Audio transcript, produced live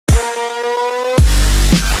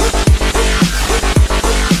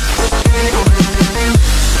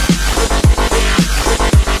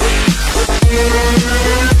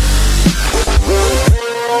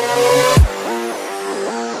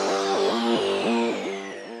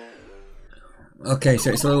Okay, so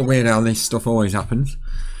it's a little weird how this stuff always happens.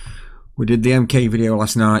 We did the MK video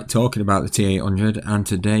last night talking about the T-800, and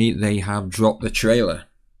today they have dropped the trailer.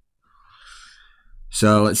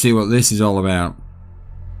 So let's see what this is all about.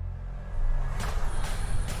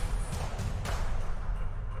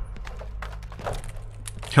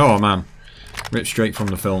 Oh man, ripped straight from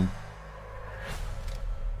the film.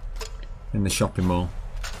 In the shopping mall.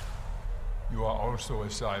 You are also a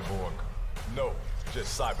cyborg. No,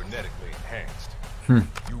 just cybernetically enhanced.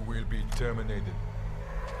 You will be terminated.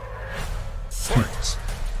 Fight!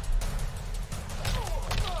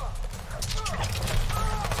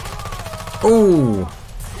 Oh!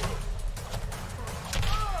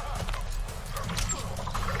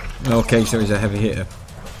 Okay, so he's a heavy hitter.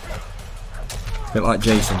 Bit like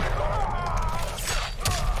Jason.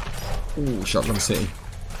 Ooh, Shotgun City.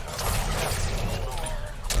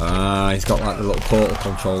 Ah, he's got like the little portal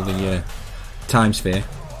control, the time sphere.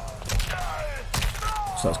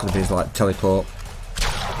 So that's going to be his like teleport.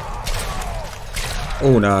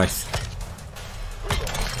 Oh, nice.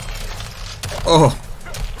 Oh!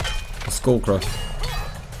 A skull crush.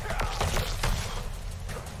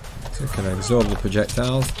 So can I absorb the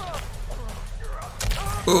projectiles?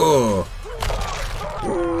 Oh!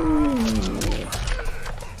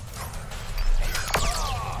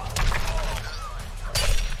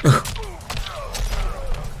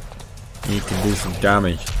 He can do some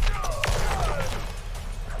damage.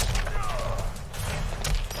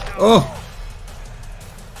 Oh!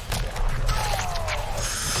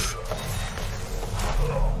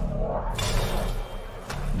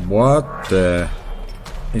 What the?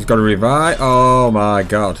 He's got a revive? Oh my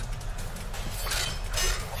god.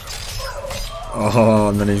 Oh,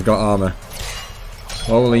 and then he's got armor.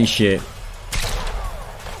 Holy shit.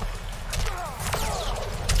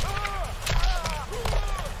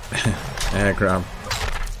 Air grab.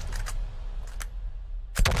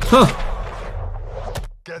 Huh!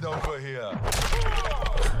 Get over here.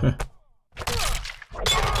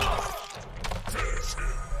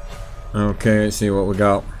 Okay, let's see what we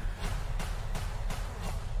got.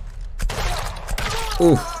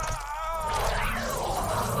 Ooh.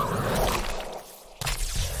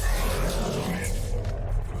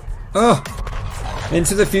 Oh!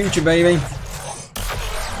 Into the future, baby.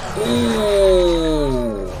 Ooh.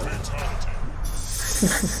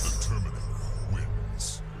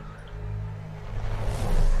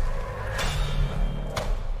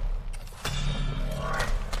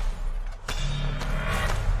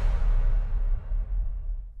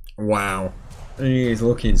 Wow, he is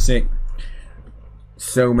looking sick.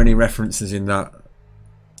 So many references in that.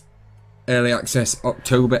 Early access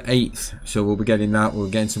October 8th, so we'll be getting that. We're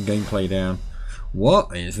getting some gameplay down.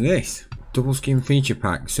 What is this? Double skin feature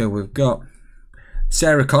pack. So we've got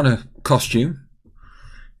Sarah Connor costume.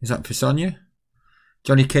 Is that for Sonya?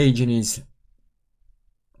 Johnny Cage in his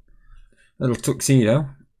little tuxedo,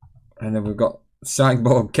 and then we've got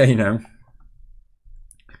Cyborg Kano.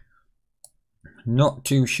 Not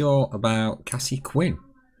too sure about Cassie Quinn.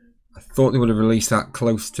 I thought they would have released that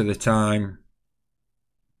close to the time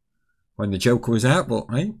when the Joker was out, but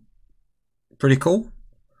hey, pretty cool.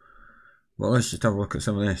 Well, let's just have a look at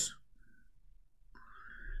some of this.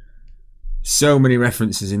 So many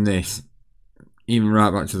references in this, even right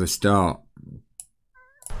back to the start,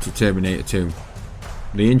 to Terminator 2.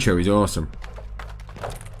 The intro is awesome.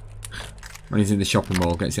 When he's in the shopping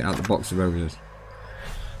mall, gets it out the box of roses.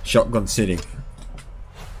 Shotgun City.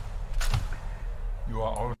 You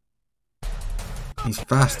are all. He's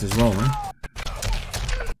fast as well, man.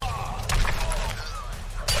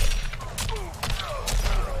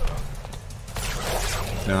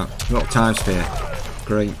 Yeah, little time sphere.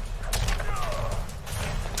 Great.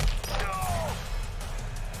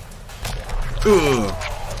 Ugh.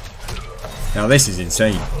 Now this is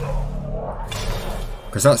insane.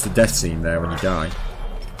 Because that's the death scene there when you die.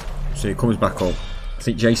 So he comes back up. I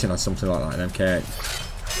think Jason has something like that in MK8.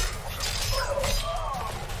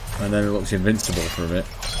 And then it looks invincible for a bit.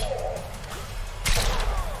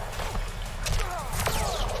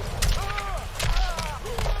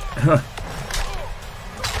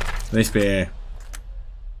 This bit here.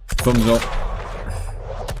 Thumbs up.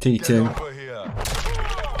 T2.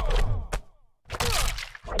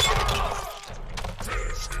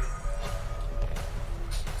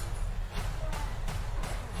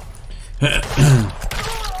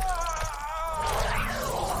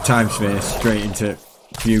 Time sphere straight into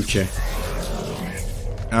future.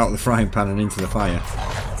 Out of the frying pan and into the fire.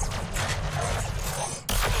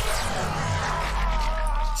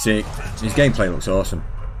 Sick. His gameplay looks awesome.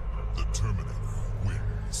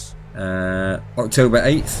 October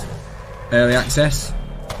 8th, early access.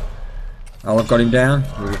 I've got him down.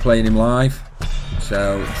 We'll be playing him live.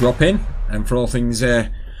 So drop in, and for all things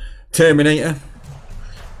Terminator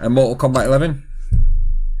and Mortal Kombat 11,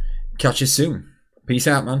 catch you soon. Peace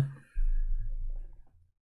out, man.